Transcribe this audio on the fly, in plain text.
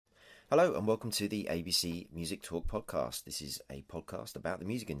Hello and welcome to the ABC Music Talk podcast. This is a podcast about the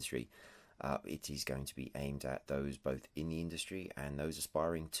music industry. It is going to be aimed at those both in the industry and those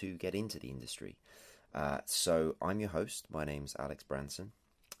aspiring to get into the industry. So I'm your host. My name's Alex Branson.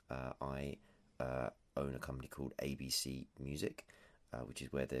 I own a company called ABC Music, which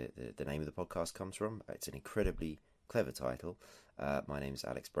is where the name of the podcast comes from. It's an incredibly clever title. My name's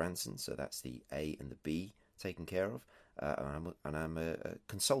Alex Branson, so that's the A and the B taken care of. I'm a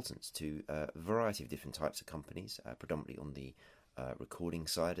consultant to a variety of different types of companies, predominantly on the recording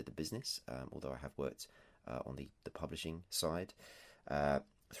side of the business, although I have worked on the publishing side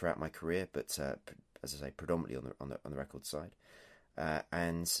throughout my career, but as I say, predominantly on the record side.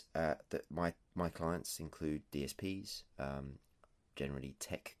 My clients include DSPs, generally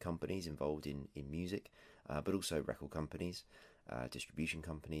tech companies involved in music, but also record companies, distribution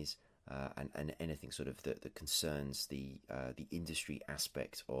companies, and anything sort of that concerns the industry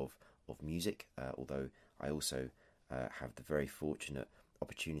aspect of music. Although I also have the very fortunate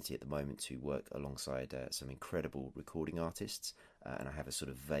opportunity at the moment to work alongside some incredible recording artists, and I have a sort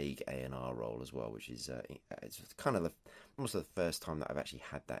of vague A&R role as well, which is it's kind of almost the first time that I've actually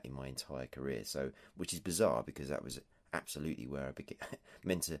had that in my entire career. So, which is bizarre because that was absolutely where I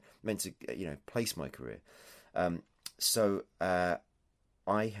meant to place my career.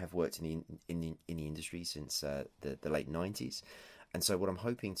 I have worked in the industry since the late 90s, and so what I'm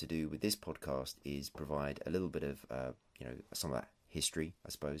hoping to do with this podcast is provide a little bit of some of that history, I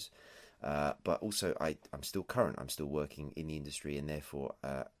suppose, but also I'm still current. I'm still working in the industry, and therefore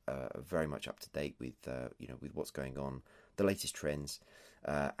very much up to date with with what's going on, the latest trends,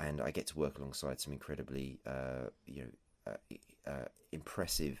 and I get to work alongside some incredibly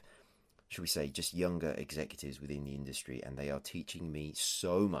impressive, should we say, just younger executives within the industry, and they are teaching me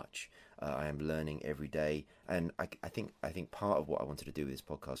so much. I am learning every day, and I think part of what I wanted to do with this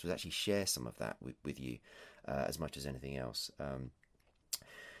podcast was actually share some of that with you, as much as anything else.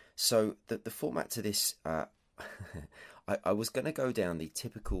 So the format to this, I was going to go down the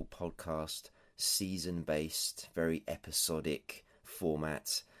typical podcast season-based, very episodic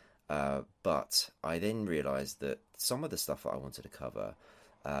format, but I then realised that some of the stuff that I wanted to cover,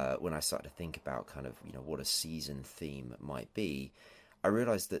 when I started to think about kind of what a season theme might be, I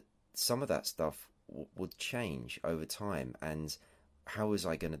realised that some of that stuff would change over time, and how was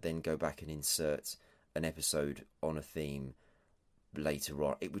I going to then go back and insert an episode on a theme later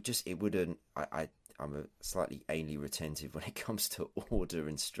on? I'm a slightly anally retentive when it comes to order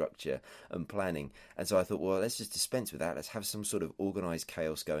and structure and planning, and so I thought, well, let's just dispense with that. Let's have some sort of organised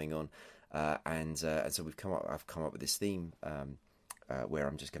chaos going on, and so I've come up with this theme. Where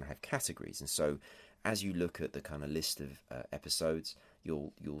I'm just going to have categories, and so as you look at the kind of list of episodes,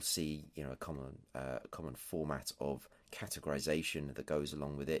 you'll see a common format of categorization that goes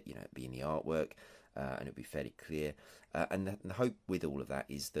along with it. It'd be in the artwork, and it'll be fairly clear. And the hope with all of that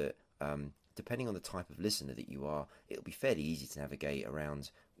is that depending on the type of listener that you are, it'll be fairly easy to navigate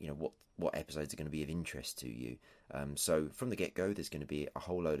around what episodes are going to be of interest to you. So from the get-go, there's going to be a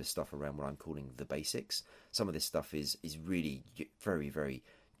whole load of stuff around what I'm calling the basics. Some of this stuff is really very, very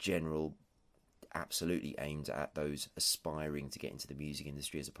general, absolutely aimed at those aspiring to get into the music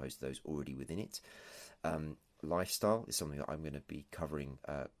industry as opposed to those already within it. Lifestyle is something that I'm going to be covering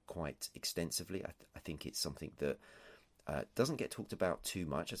quite extensively. I think it's something that doesn't get talked about too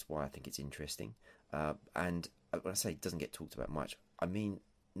much. That's why I think it's interesting. And when I say doesn't get talked about much, I mean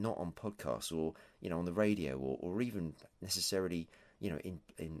not on podcasts or on the radio or even necessarily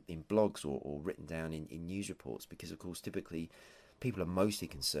in blogs or written down in news reports, because of course typically people are mostly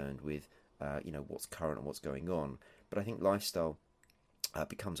concerned with what's current and what's going on. But I think lifestyle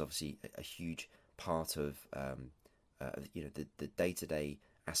becomes obviously a huge part of the day-to-day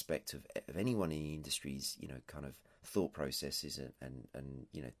aspect of anyone in the industry's kind of thought processes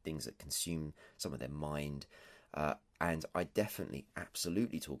and things that consume some of their mind. And I definitely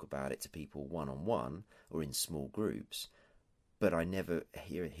absolutely talk about it to people one-on-one or in small groups, but I never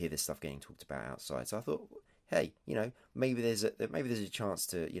hear this stuff getting talked about outside. So I thought, hey, maybe there's a chance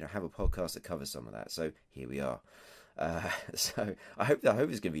to have a podcast that covers some of that. So here we are. So I hope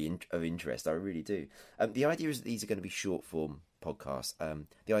it's going to be of interest. I really do. The idea is that these are going to be short form podcasts.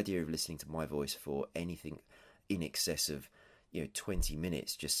 The idea of listening to my voice for anything in excess of 20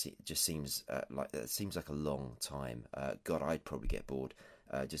 minutes just seems like a long time. God, I'd probably get bored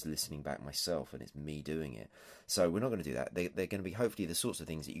just listening back myself, and it's me doing it. So we're not going to do that. They're going to be hopefully the sorts of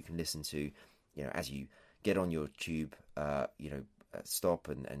things that you can listen to, as you get on your tube, stop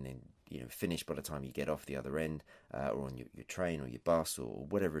and then finish by the time you get off the other end, or on your train or your bus or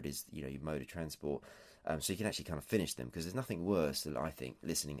whatever it is, your mode of transport. so you can actually kind of finish them, because there's nothing worse than, I think,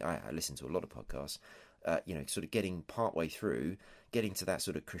 listening. I listen to a lot of podcasts. Sort of getting partway through, getting to that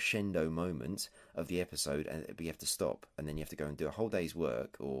sort of crescendo moment of the episode, and you have to stop, and then you have to go and do a whole day's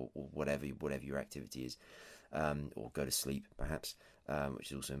work, or whatever your activity is, or go to sleep perhaps,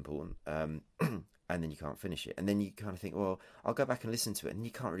 which is also important. And then you can't finish it, and then you kind of think, well, I'll go back and listen to it, and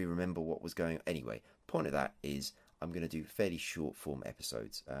you can't really remember what was going on. Anyway, point of that is I'm going to do fairly short form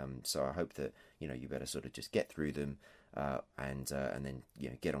episodes, so I hope that you better sort of just get through them, and then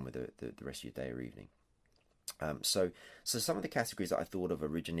get on with the rest of your day or evening. So some of the categories that I thought of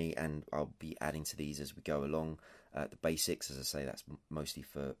originally, and I'll be adding to these as we go along. The basics, as I say, that's mostly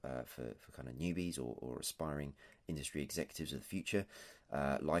for kind of newbies or aspiring industry executives of the future.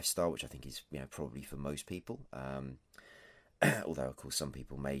 Lifestyle, which I think is probably for most people. Although of course some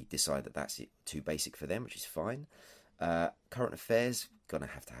people may decide that that's too basic for them, which is fine. Current affairs, gonna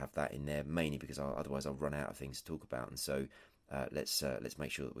have to have that in there, mainly because otherwise I'll run out of things to talk about, and so let's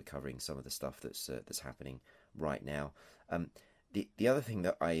make sure that we're covering some of the stuff that's happening right now. The other thing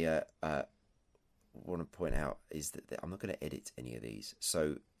that I want to point out is that I'm not going to edit any of these,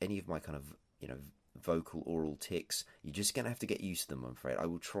 so any of my kind of vocal oral tics, you're just going to have to get used to them, I'm afraid. I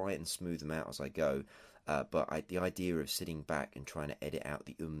will try and smooth them out as I go, but the idea of sitting back and trying to edit out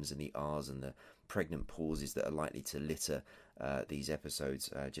the ums and the ahs and the pregnant pauses that are likely to litter these episodes,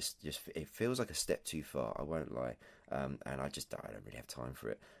 just it feels like a step too far, I won't lie, and I don't really have time for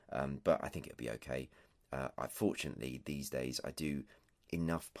it, but I think it'll be okay. Fortunately, these days I do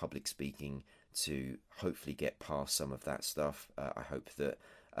enough public speaking to hopefully get past some of that stuff. I hope that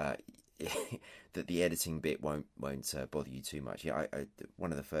that the editing bit won't bother you too much.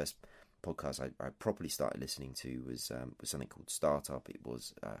 One of the first podcasts I properly started listening to was something called Startup. It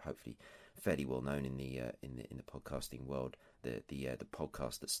was hopefully fairly well known in the podcasting world. The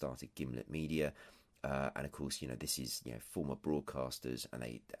podcast that started Gimlet Media, and of course this is former broadcasters,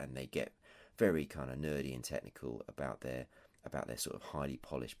 and they get very kind of nerdy and technical about their sort of highly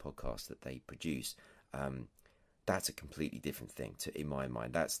polished podcast that they produce. That's a completely different thing in my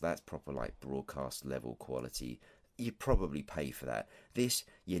mind. That's proper like broadcast level quality. You probably pay for that. This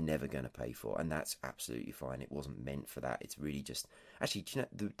you're never going to pay for, and that's absolutely fine. It wasn't meant for that. It's really just actually, do you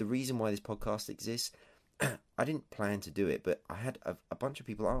know, the reason why this podcast exists. I didn't plan to do it, but I had a bunch of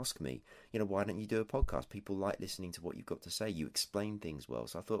people ask me, why don't you do a podcast? People like listening to what you've got to say. You explain things well.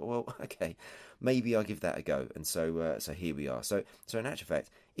 So I thought, well, okay, maybe I'll give that a go. And so here we are. So in actual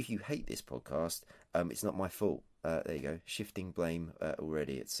fact, if you hate this podcast, it's not my fault. There you go. Shifting blame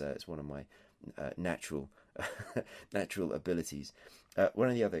already. It's one of my natural abilities. One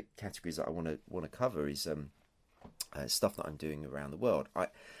of the other categories that I want to cover is stuff that I'm doing around the world.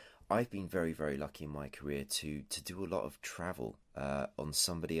 I've been very, very lucky in my career to do a lot of travel on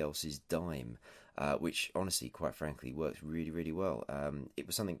somebody else's dime, which honestly, quite frankly, works really, really well. It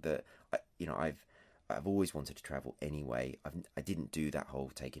was something that I've always wanted to travel anyway. I didn't do that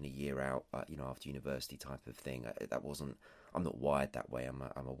whole taking a year out, after university type of thing. I'm not wired that way.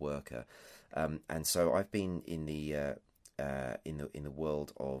 I'm a worker, and so I've been in the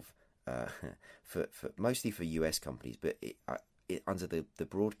world of for mostly for US companies, but under the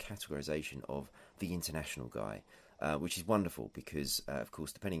broad categorization of the international guy, which is wonderful because, of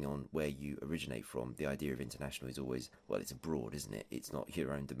course, depending on where you originate from, the idea of international is always, well, it's abroad, isn't it? It's not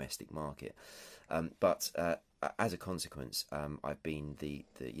your own domestic market. But as a consequence, I've been the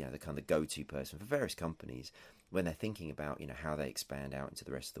kind of go-to person for various companies when they're thinking about how they expand out into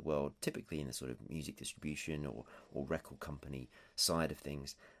the rest of the world, typically in the sort of music distribution or record company side of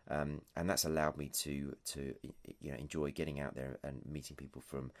things, and that's allowed me to enjoy getting out there and meeting people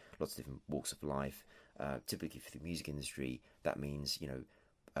from lots of different walks of life. Typically for the music industry, that means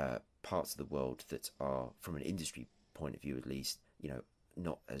parts of the world that are, from an industry point of view at least,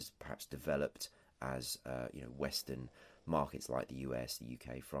 not as perhaps developed as Western markets like the US, the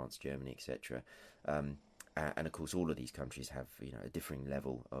UK, France, Germany, etc. And of course, all of these countries have a differing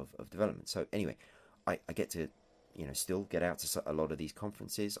level of development. So anyway, I get to still get out to a lot of these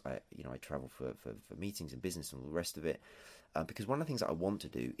conferences. I travel for meetings and business and all the rest of it, because one of the things that I want to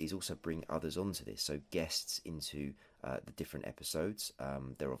do is also bring others onto this, so guests into the different episodes.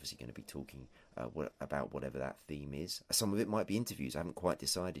 They're obviously going to be talking about whatever that theme is. Some of it might be interviews. I haven't quite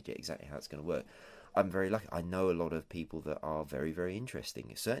decided yet exactly how it's going to work. I'm very lucky. I know a lot of people that are very, very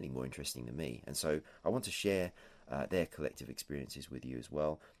interesting, certainly more interesting than me. And so I want to share their collective experiences with you as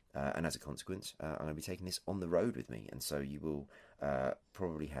well. And as a consequence, I'm going to be taking this on the road with me. And so you will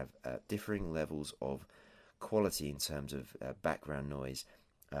probably have differing levels of quality in terms of background noise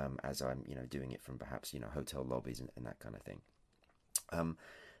as I'm doing it from perhaps hotel lobbies and that kind of thing.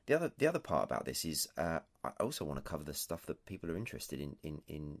 the other part about this is I also want to cover the stuff that people are interested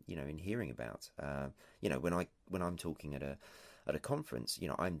in hearing about. When I'm talking at a conference,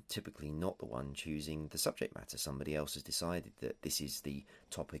 I'm typically not the one choosing the subject matter. Somebody else has decided that this is the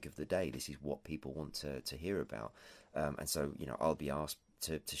topic of the day. This is what people want to hear about, and so I'll be asked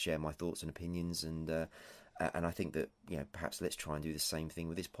to share my thoughts and opinions, and I think that perhaps let's try and do the same thing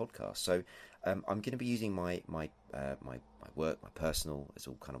with this podcast. So I'm going to be using my work, my personal, it's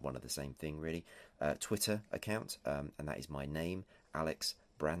all kind of one of the same thing really, Twitter account, and that is my name, Alex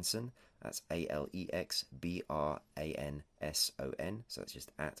Branson. That's AlexBranson. So that's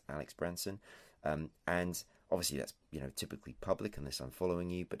just at Alex Branson, and obviously that's typically public unless I'm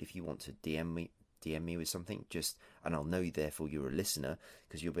following you. But if you want to DM me with something, and I'll know therefore you're a listener,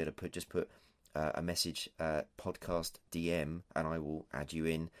 because you'll be able to put a message, podcast DM, and I will add you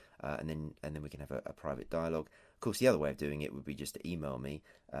in, and then we can have a private dialogue. Of course, the other way of doing it would be just to email me.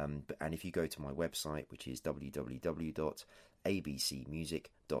 And if you go to my website, which is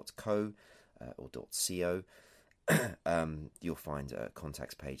www.abcmusic.co or .co, you'll find a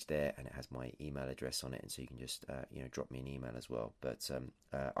contacts page there, and it has my email address on it, and so you can just drop me an email as well. But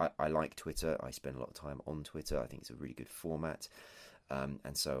I like Twitter. I spend a lot of time on Twitter. I think it's a really good format.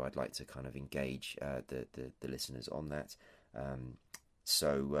 And so I'd like to kind of engage the listeners on that.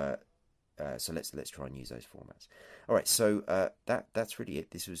 So let's try and use those formats. All right, so that's really it.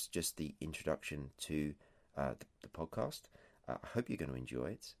 This was just the introduction to the podcast. I hope you're going to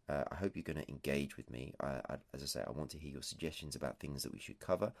enjoy it. I hope you're going to engage with me. As I say, I want to hear your suggestions about things that we should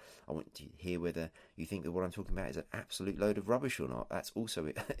cover. I want to hear whether you think that what I'm talking about is an absolute load of rubbish or not. That's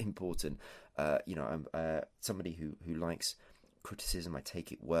also important. I'm somebody who likes criticism. I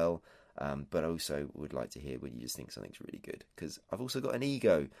take it well, but I also would like to hear when you just think something's really good, because I've also got an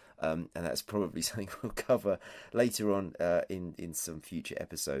ego, and that's probably something we'll cover later on in some future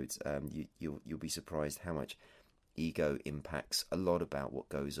episodes. You'll be surprised how much ego impacts a lot about what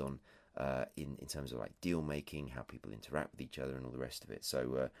goes on in terms of like deal making, how people interact with each other, and all the rest of it.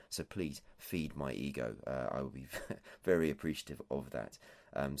 So please feed my ego. I will be very appreciative of that.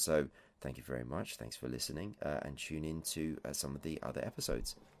 So thank you very much. Thanks for listening, and tune in to some of the other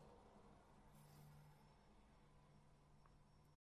episodes.